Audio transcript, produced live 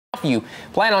If you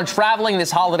plan on traveling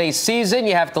this holiday season,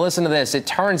 you have to listen to this. It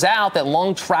turns out that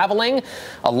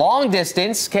a long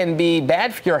distance can be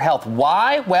bad for your health.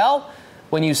 Why? Well,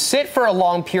 when you sit for a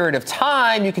long period of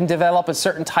time, you can develop a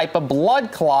certain type of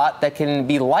blood clot that can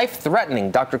be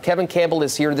life-threatening. Dr. Kevin Campbell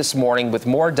is here this morning with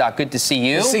more. Doc, good to see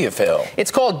you. Good to see you, Phil.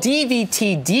 It's called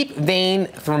DVT, deep vein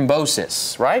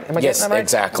thrombosis, right? Am I yes, getting that right?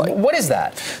 Exactly. What is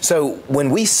that? So when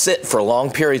we sit for long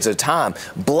periods of time,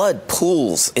 blood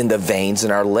pools in the veins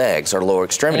in our legs, our lower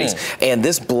extremities, and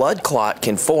this blood clot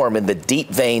can form in the deep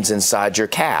veins inside your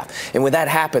calf. And when that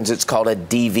happens, it's called a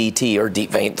DVT, or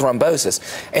deep vein thrombosis.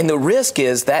 And the risk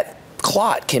is that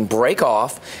clot can break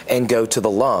off and go to the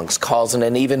lungs, causing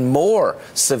an even more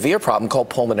severe problem called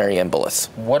pulmonary embolus.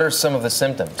 What are some of the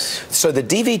symptoms? So the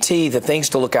DVT, the things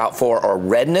to look out for are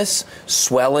redness,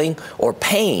 swelling, or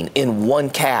pain in one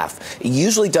calf. It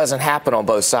usually doesn't happen on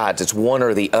both sides. It's one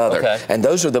or the other. Okay. And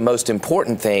those are the most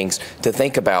important things to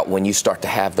think about when you start to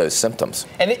have those symptoms.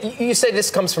 And you say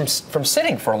this comes from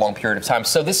sitting for a long period of time.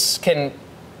 So this can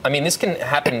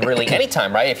happen really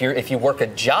anytime, right? If you work a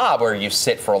job where you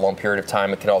sit for a long period of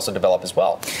time, it can also develop as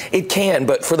well. It can,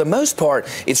 but for the most part,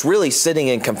 it's really sitting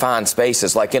in confined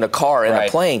spaces, like in a car and a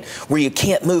plane, where you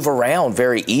can't move around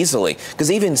very easily. Because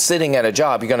even sitting at a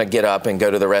job, you're going to get up and go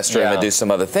to the restroom and do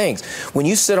some other things. When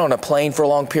you sit on a plane for a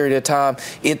long period of time,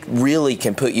 it really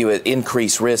can put you at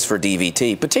increased risk for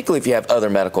DVT, particularly if you have other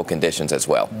medical conditions as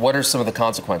well. What are some of the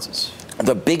consequences?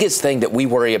 The biggest thing that we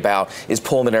worry about is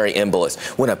pulmonary embolus.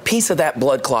 When a piece of that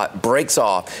blood clot breaks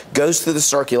off, goes through the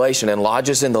circulation and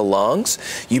lodges in the lungs,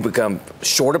 you become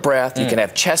short of breath, you can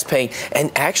have chest pain,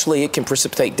 and actually it can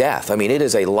precipitate death. I mean, it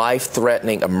is a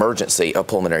life-threatening emergency of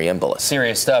pulmonary embolus.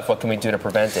 Serious stuff. What can we do to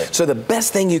prevent it? So the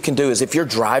best thing you can do is if you're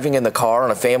driving in the car on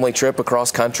a family trip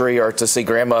across country or to see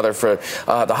grandmother for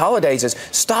the holidays, is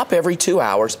stop every 2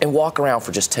 hours and walk around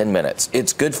for just 10 minutes.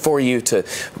 It's good for you to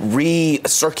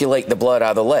recirculate the blood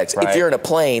out of the legs. If you're in a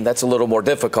plane, that's a little more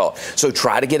difficult. So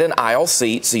try to get an aisle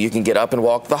seat so you can get up and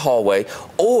walk the hallway,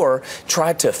 or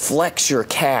try to flex your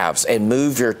calves and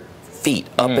move your feet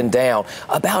up and down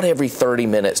about every 30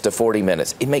 minutes to 40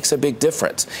 minutes. It makes a big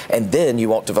difference, and then you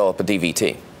won't develop a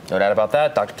DVT. No doubt about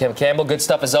that. Dr. Kevin Campbell, good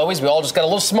stuff as always. We all just got a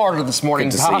little smarter this morning.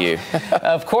 Good to see you.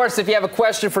 Of course, if you have a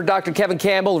question for Dr. Kevin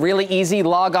Campbell, really easy.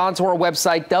 Log on to our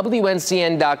website,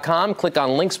 WNCN.com. Click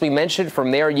on links we mentioned.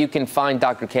 From there, you can find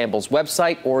Dr. Campbell's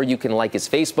website, or you can like his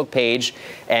Facebook page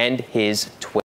and his Twitter.